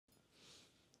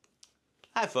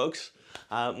Hi folks,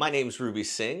 my name's Ruby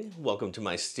Singh. Welcome to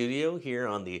my studio here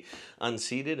on the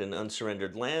unceded and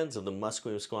unsurrendered lands of the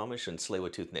Musqueam, Squamish, and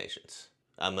Tsleil-Waututh Nations.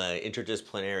 I'm an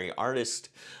interdisciplinary artist.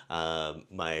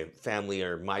 My family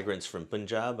are migrants from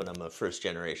Punjab, and I'm a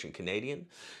first-generation Canadian.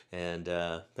 And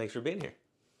thanks for being here.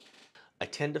 I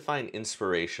tend to find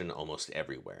inspiration almost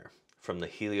everywhere, from the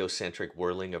heliocentric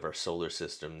whirling of our solar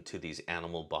system to these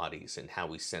animal bodies and how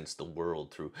we sense the world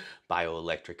through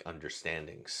bioelectric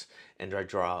understandings. And I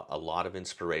draw a lot of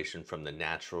inspiration from the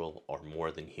natural or more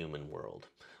than human world,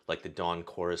 like the dawn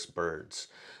chorus birds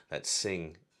that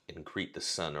sing and greet the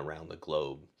sun around the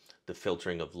globe, the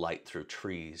filtering of light through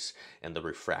trees and the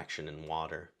refraction in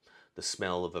water, the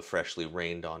smell of a freshly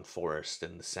rained on forest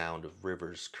and the sound of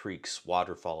rivers, creeks,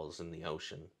 waterfalls in the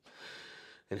ocean.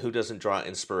 And who doesn't draw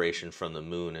inspiration from the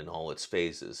moon in all its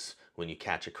phases, when you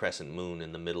catch a crescent moon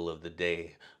in the middle of the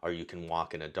day, or you can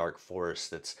walk in a dark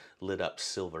forest that's lit up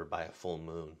silver by a full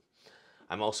moon.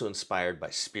 I'm also inspired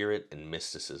by spirit and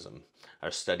mysticism, our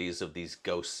studies of these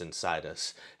ghosts inside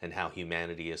us, and how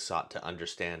humanity has sought to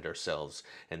understand ourselves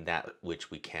and that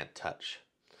which we can't touch.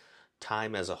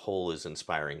 Time as a whole is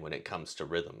inspiring when it comes to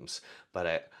rhythms, but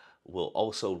I will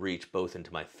also reach both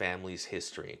into my family's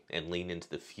history and lean into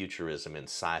the futurism and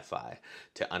sci-fi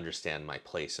to understand my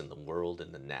place in the world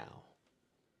and the now.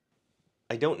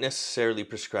 I don't necessarily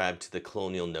prescribe to the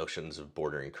colonial notions of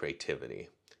bordering creativity.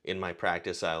 In my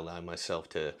practice, I allow myself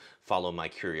to follow my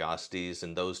curiosities,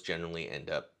 and those generally end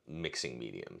up mixing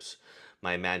mediums.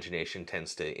 My imagination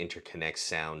tends to interconnect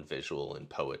sound, visual, and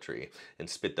poetry, and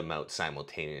spit them out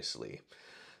simultaneously.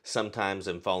 Sometimes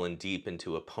I'm falling deep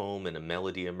into a poem and a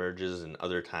melody emerges, and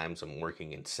other times I'm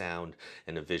working in sound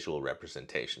and a visual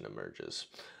representation emerges.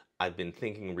 I've been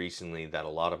thinking recently that a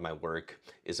lot of my work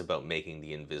is about making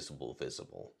the invisible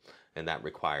visible, and that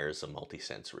requires a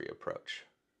multisensory approach.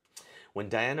 When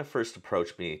Diana first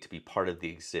approached me to be part of the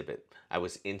exhibit, I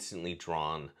was instantly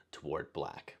drawn toward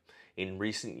black. In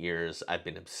recent years, I've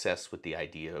been obsessed with the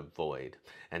idea of void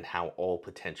and how all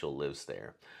potential lives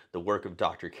there. The work of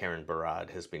Dr. Karen Barad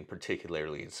has been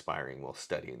particularly inspiring while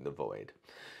studying the void.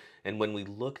 And when we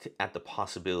looked at the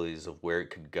possibilities of where it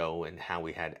could go and how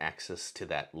we had access to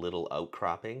that little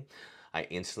outcropping, I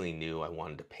instantly knew I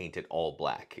wanted to paint it all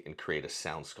black and create a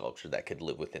sound sculpture that could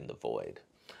live within the void.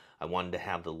 I wanted to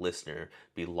have the listener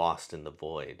be lost in the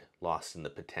void, lost in the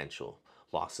potential,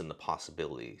 lost in the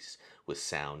possibilities, with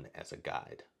sound as a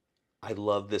guide. I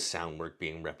love this sound work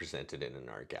being represented in an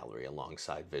art gallery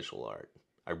alongside visual art.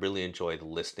 I really enjoy the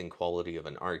listening quality of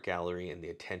an art gallery and the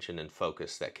attention and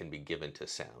focus that can be given to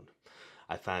sound.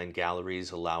 I find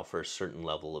galleries allow for a certain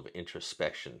level of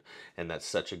introspection, and that's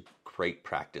such a great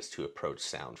practice to approach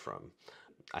sound from.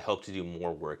 I hope to do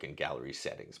more work in gallery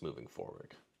settings moving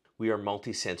forward. We are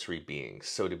multisensory beings,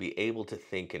 so to be able to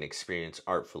think and experience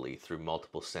artfully through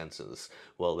multiple senses,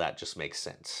 well, that just makes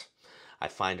sense. I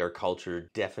find our culture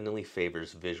definitely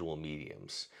favors visual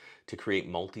mediums. To create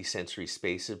multisensory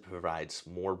spaces provides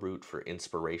more root for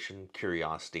inspiration,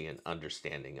 curiosity, and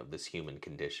understanding of this human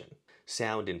condition.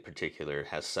 Sound in particular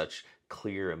has such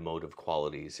clear emotive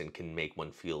qualities and can make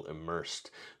one feel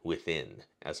immersed within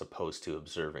as opposed to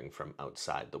observing from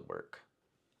outside the work.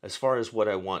 As far as what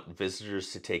I want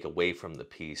visitors to take away from the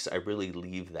piece, I really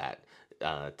leave that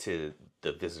to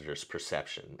the visitor's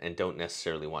perception and don't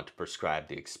necessarily want to prescribe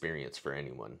the experience for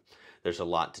anyone. There's a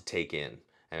lot to take in,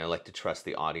 and I like to trust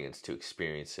the audience to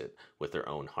experience it with their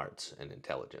own hearts and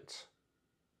intelligence.